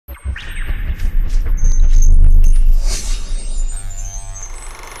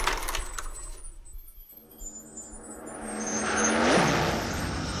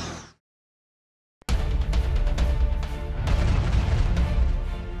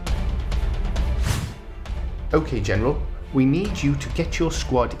Okay, General. We need you to get your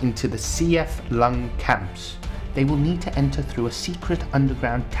squad into the CF Lung camps. They will need to enter through a secret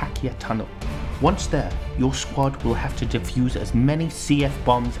underground Takia tunnel. Once there, your squad will have to defuse as many CF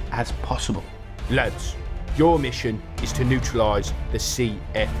bombs as possible. Lads, your mission is to neutralise the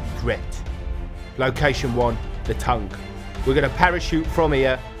CF threat. Location 1, the tongue. We're going to parachute from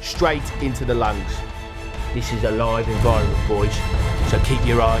here straight into the lungs. This is a live environment, boys, so keep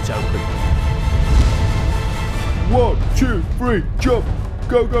your eyes open. 1, 2, 3, jump!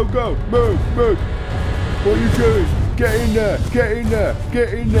 Go, go, go! Move, move! What are you doing? Get in there! Get in there!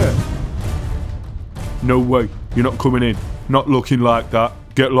 Get in there! No way, you're not coming in. Not looking like that.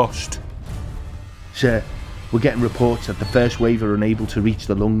 Get lost. Sir, we're getting reports that the first wave are unable to reach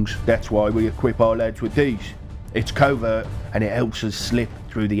the lungs. That's why we equip our lads with these. It's covert and it helps us slip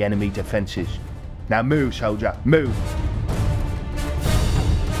through the enemy defences. Now move, soldier, move!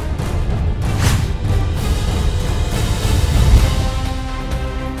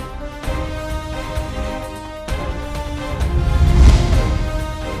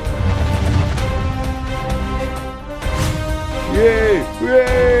 Yay!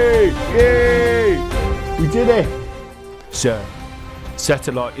 Yay! Yay! We did it! Sir,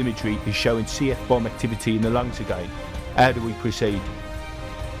 satellite imagery is showing CF bomb activity in the lungs again. How do we proceed?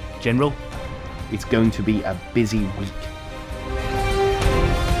 General, it's going to be a busy week.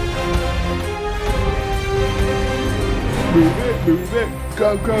 Move it!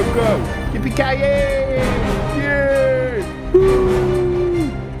 Go, go, go! Yippee-ki-yay!